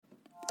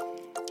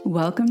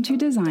Welcome to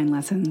Design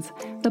Lessons,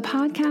 the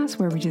podcast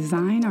where we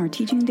design our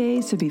teaching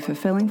days to be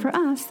fulfilling for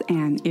us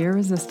and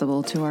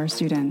irresistible to our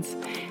students.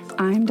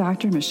 I'm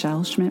Dr.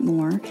 Michelle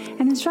Schmidt-Moore,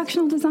 and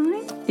instructional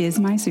design is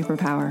my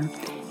superpower.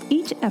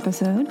 Each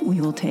episode, we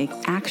will take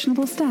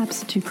actionable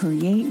steps to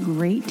create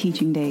great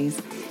teaching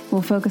days.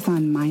 We'll focus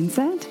on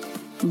mindset,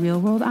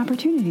 real-world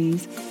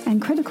opportunities,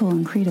 and critical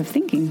and creative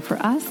thinking for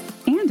us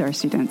and our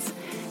students.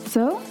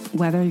 So,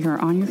 whether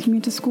you're on your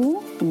commute to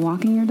school,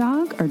 walking your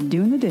dog, or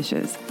doing the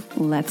dishes,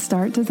 let's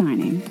start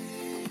designing.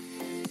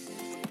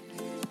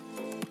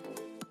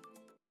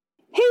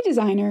 Hey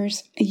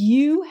designers,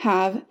 you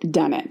have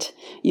done it.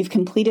 You've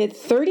completed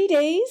 30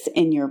 days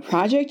in your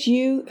Project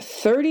U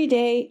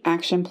 30-day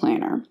action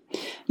planner.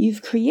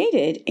 You've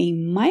created a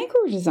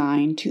micro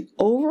design to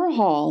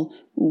overhaul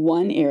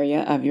one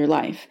area of your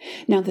life.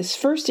 Now, this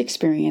first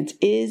experience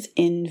is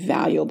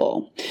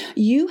invaluable.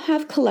 You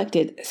have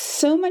collected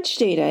so much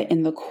data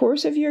in the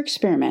course of your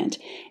experiment,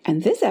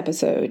 and this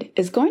episode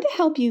is going to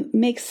help you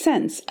make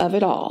sense of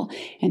it all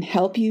and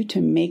help you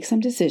to make some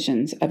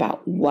decisions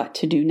about what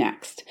to do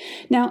next.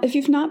 Now, if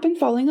you've not been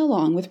following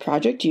along with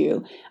Project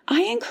U,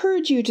 I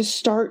encourage you to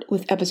start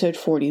with episode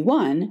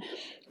 41,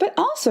 but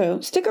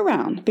also stick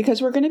around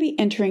because we're going to be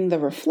entering the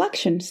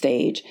reflection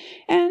stage,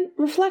 and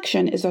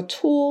reflection is a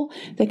tool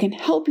that can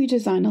help you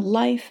design a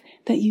life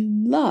that you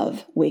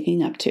love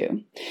waking up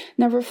to.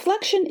 Now,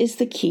 reflection is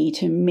the key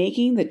to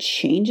making the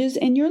changes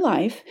in your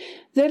life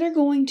that are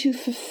going to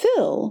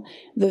fulfill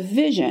the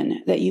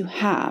vision that you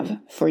have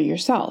for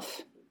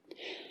yourself.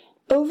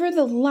 Over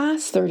the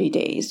last 30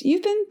 days,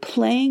 you've been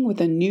playing with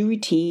a new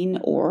routine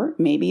or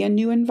maybe a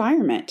new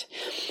environment.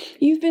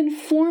 You've been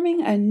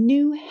forming a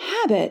new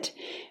habit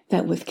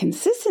that with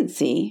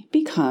consistency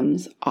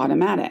becomes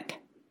automatic.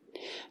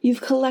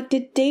 You've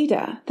collected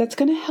data that's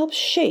going to help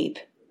shape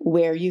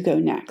where you go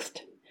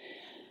next.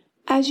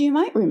 As you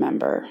might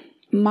remember,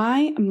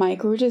 my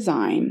micro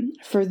design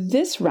for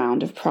this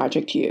round of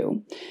Project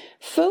U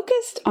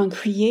focused on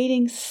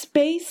creating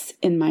space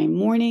in my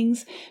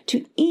mornings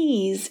to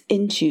ease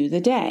into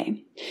the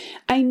day.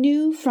 I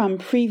knew from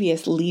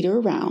previous leader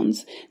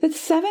rounds that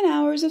 7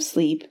 hours of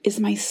sleep is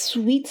my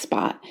sweet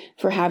spot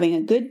for having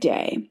a good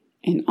day,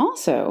 and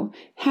also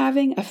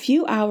having a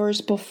few hours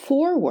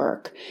before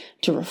work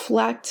to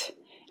reflect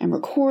and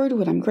record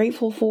what I'm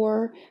grateful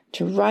for,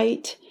 to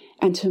write,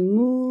 and to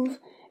move.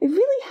 It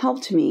really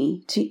helped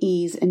me to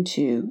ease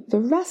into the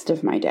rest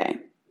of my day.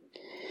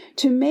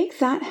 To make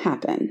that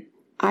happen,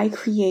 I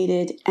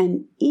created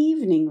an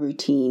evening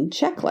routine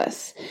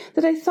checklist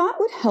that I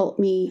thought would help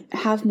me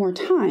have more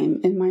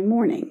time in my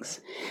mornings.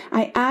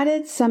 I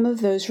added some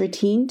of those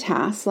routine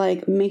tasks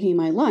like making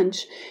my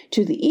lunch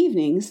to the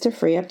evenings to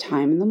free up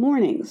time in the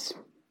mornings.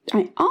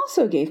 I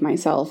also gave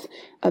myself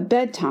a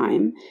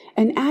bedtime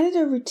and added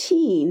a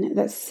routine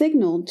that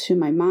signaled to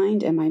my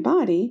mind and my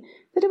body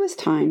that it was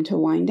time to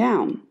wind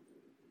down.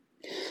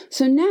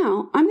 So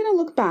now I'm going to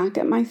look back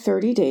at my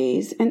 30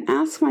 days and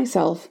ask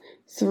myself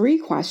 3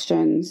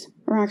 questions,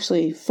 or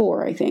actually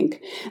 4, I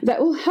think, that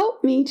will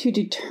help me to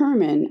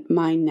determine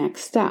my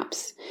next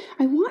steps.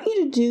 I want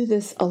you to do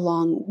this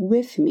along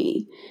with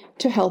me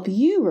to help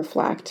you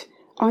reflect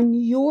on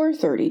your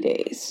 30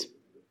 days.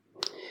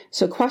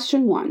 So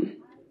question 1,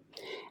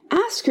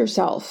 ask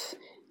yourself,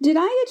 did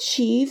I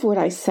achieve what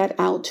I set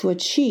out to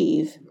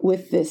achieve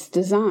with this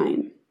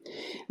design?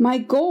 My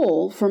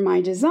goal for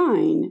my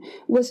design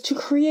was to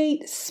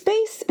create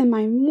space in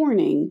my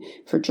morning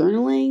for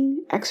journaling,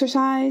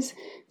 exercise,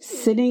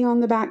 sitting on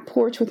the back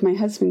porch with my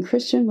husband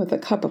Christian with a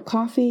cup of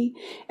coffee,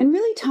 and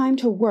really time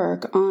to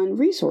work on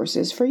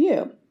resources for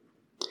you.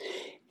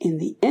 In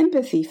the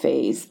empathy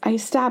phase, I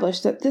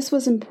established that this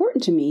was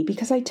important to me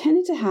because I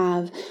tended to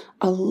have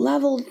a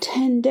level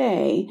 10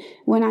 day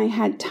when I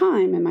had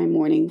time in my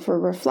morning for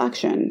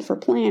reflection, for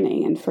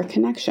planning, and for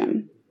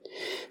connection.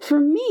 For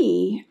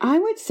me, I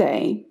would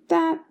say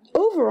that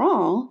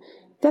overall,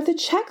 that the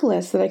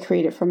checklist that I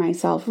created for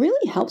myself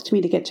really helped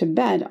me to get to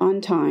bed on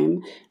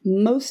time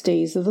most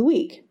days of the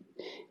week.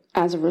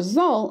 As a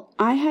result,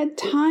 I had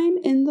time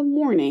in the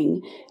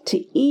morning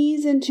to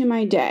ease into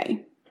my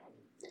day.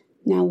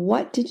 Now,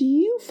 what did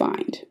you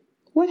find?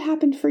 What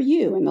happened for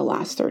you in the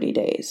last 30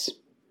 days?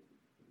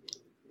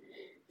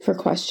 For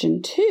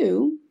question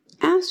 2,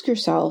 ask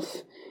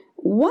yourself,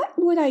 what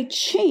would I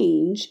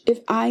change if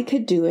I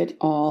could do it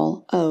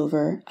all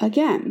over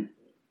again?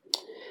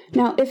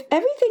 Now, if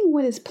everything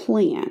was as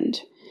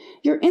planned,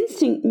 your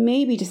instinct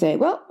may be to say,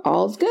 well,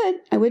 all's good.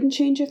 I wouldn't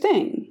change a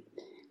thing.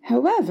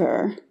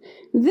 However,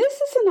 this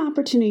is an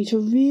opportunity to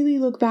really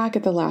look back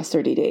at the last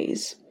 30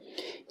 days.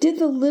 Did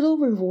the little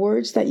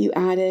rewards that you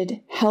added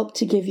help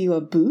to give you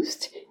a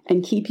boost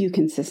and keep you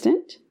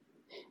consistent?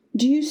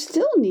 Do you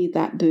still need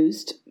that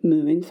boost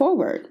moving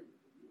forward?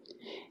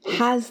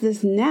 Has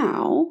this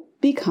now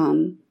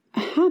become a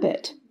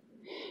habit?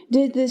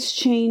 Did this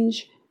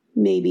change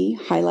maybe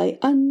highlight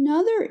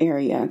another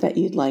area that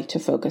you'd like to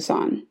focus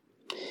on?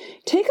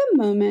 Take a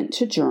moment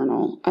to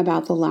journal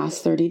about the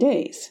last 30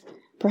 days.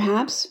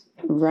 Perhaps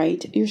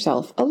write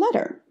yourself a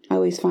letter I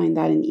always find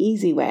that an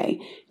easy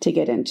way to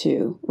get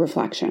into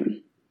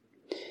reflection.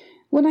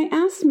 When I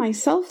asked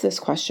myself this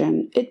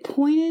question, it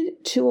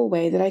pointed to a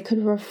way that I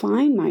could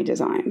refine my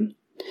design.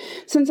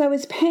 Since I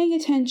was paying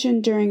attention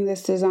during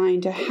this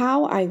design to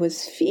how I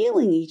was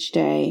feeling each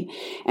day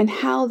and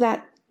how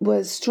that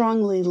was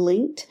strongly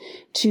linked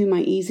to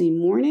my easy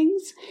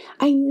mornings,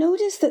 I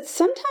noticed that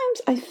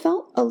sometimes I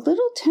felt a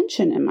little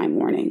tension in my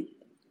morning.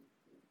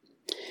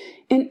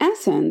 In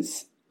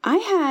essence, I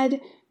had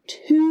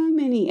too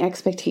many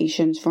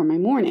expectations for my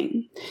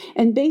morning.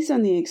 And based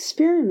on the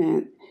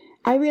experiment,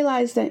 I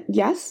realized that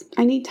yes,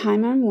 I need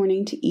time in the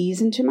morning to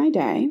ease into my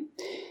day,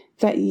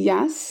 that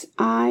yes,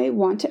 I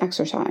want to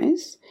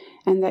exercise,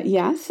 and that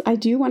yes, I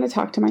do want to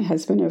talk to my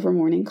husband over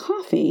morning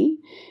coffee,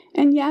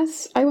 and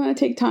yes, I want to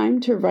take time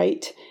to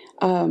write,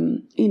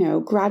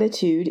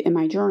 gratitude in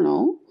my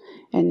journal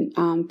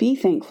and be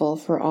thankful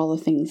for all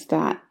the things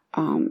that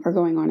are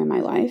going on in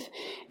my life.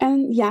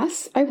 And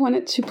yes, I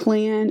wanted to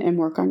plan and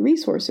work on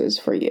resources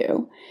for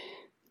you.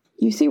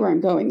 You see where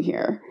I'm going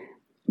here.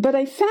 But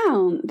I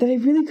found that I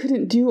really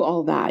couldn't do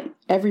all that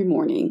every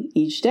morning,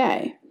 each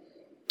day.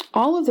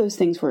 All of those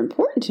things were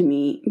important to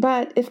me,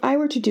 but if I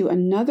were to do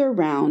another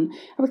round,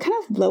 I would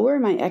kind of lower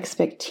my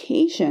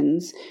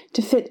expectations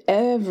to fit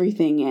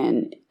everything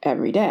in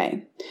every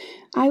day.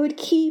 I would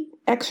keep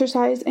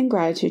exercise and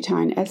gratitude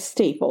time as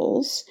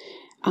staples,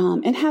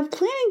 and have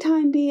planning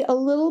time be a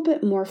little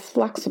bit more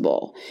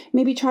flexible.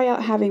 Maybe try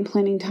out having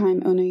planning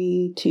time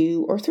only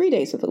 2 or 3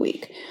 days of the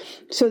week.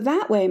 So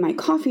that way my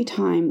coffee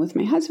time with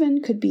my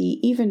husband could be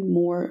even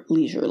more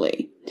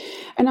leisurely.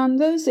 And on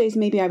those days,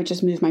 maybe I would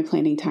just move my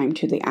planning time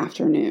to the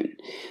afternoon.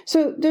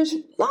 So there's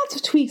lots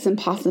of tweaks and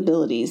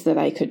possibilities that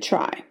I could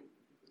try.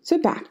 So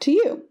back to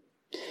you.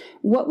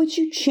 What would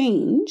you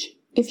change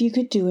if you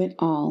could do it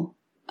all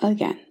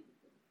again?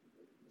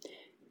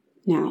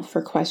 Now,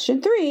 for question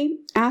 3,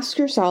 ask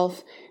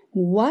yourself,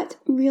 what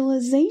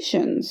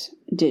realizations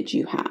did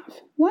you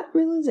have? What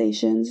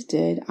realizations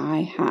did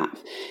I have?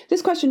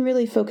 This question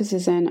really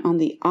focuses in on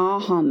the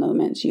aha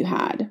moments you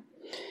had.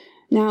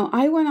 Now,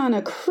 I went on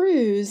a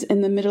cruise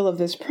in the middle of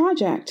this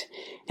project,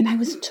 and I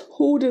was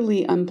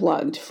totally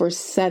unplugged for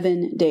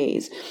 7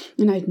 days,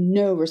 and I had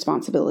no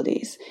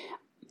responsibilities.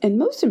 And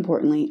most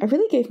importantly, I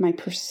really gave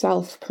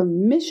myself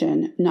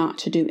permission not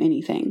to do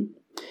anything.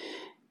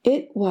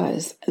 It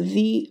was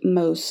the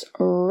most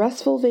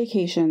restful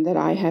vacation that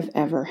I have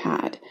ever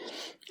had.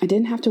 I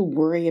didn't have to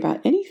worry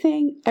about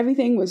anything.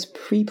 Everything was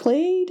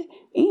pre-played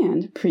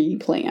and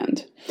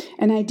pre-planned.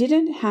 And I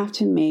didn't have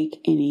to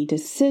make any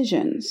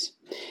decisions.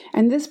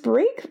 And this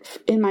break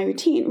in my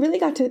routine really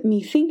got to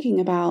me thinking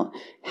about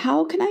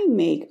how can I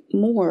make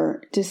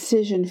more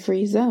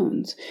decision-free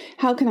zones?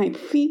 How can I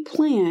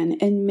pre-plan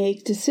and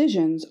make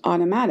decisions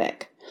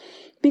automatic?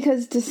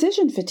 Because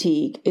decision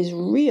fatigue is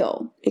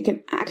real. It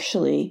can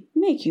actually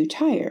make you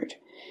tired.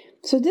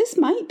 So this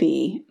might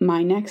be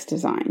my next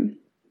design,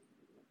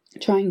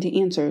 trying to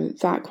answer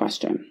that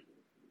question.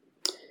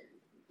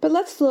 But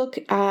let's look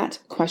at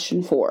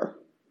question 4.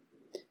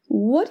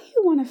 What do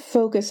you want to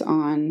focus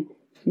on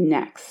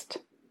next?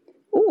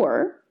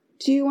 Or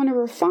do you want to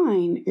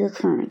refine your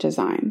current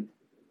design?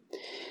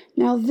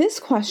 Now, this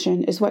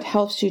question is what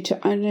helps you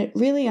to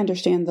really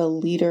understand the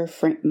leader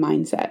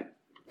mindset.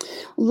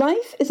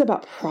 Life is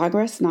about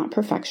progress, not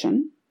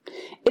perfection.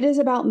 It is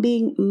about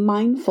being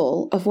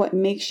mindful of what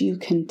makes you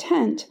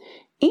content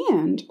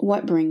and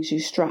what brings you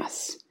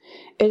stress.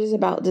 It is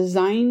about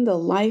designing the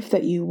life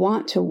that you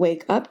want to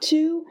wake up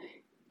to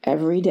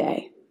every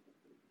day.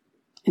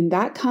 And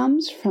that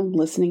comes from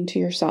listening to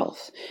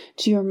yourself,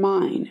 to your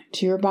mind,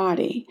 to your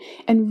body,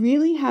 and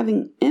really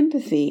having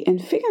empathy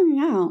and figuring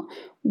out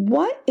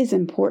what is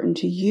important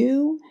to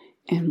you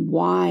and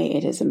why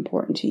it is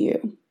important to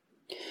you.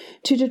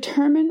 To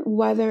determine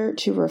whether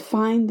to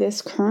refine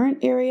this current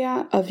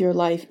area of your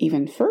life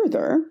even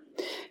further,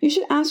 you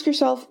should ask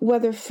yourself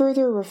whether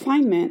further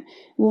refinement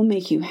will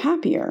make you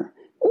happier,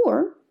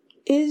 or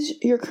is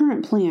your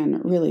current plan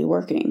really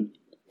working?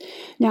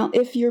 Now,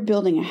 if you're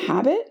building a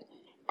habit,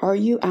 are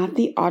you at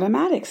the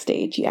automatic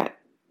stage yet?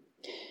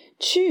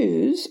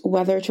 Choose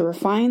whether to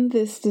refine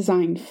this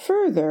design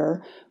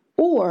further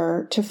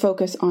or to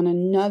focus on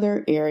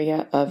another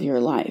area of your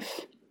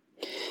life.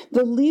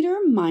 The leader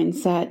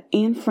mindset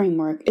and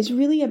framework is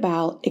really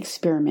about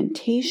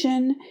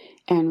experimentation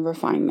and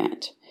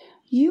refinement.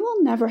 You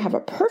will never have a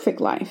perfect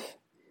life.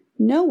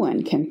 No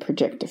one can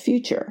predict the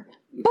future,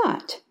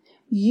 but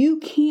you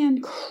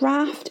can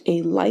craft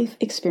a life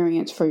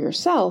experience for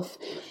yourself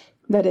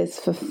that is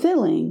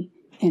fulfilling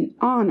and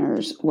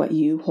honors what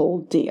you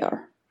hold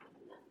dear.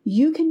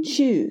 You can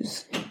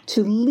choose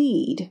to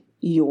lead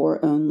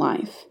your own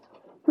life.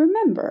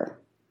 Remember,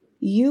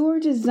 you are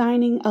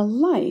designing a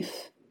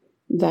life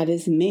that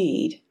is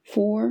made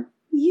for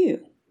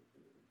you.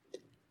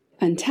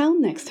 Until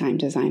next time,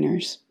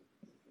 designers.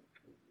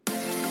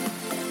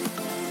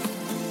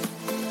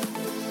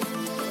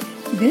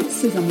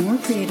 This is a More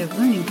Creative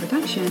Learning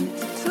production,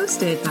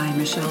 hosted by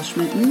Michelle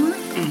Schmidt-Moore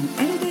and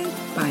edited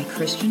by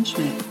Christian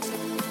Schmidt.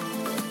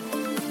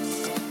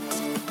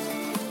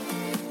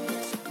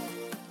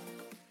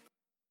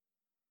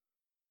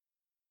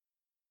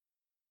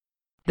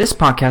 This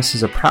podcast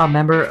is a proud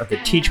member of the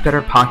Teach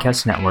Better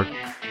Podcast Network.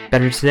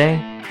 Better today,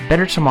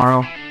 better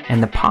tomorrow,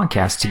 and the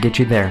podcast to get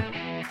you there.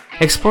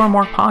 Explore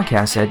more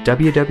podcasts at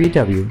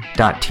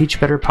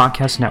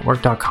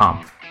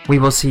www.teachbetterpodcastnetwork.com. We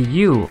will see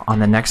you on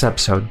the next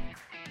episode.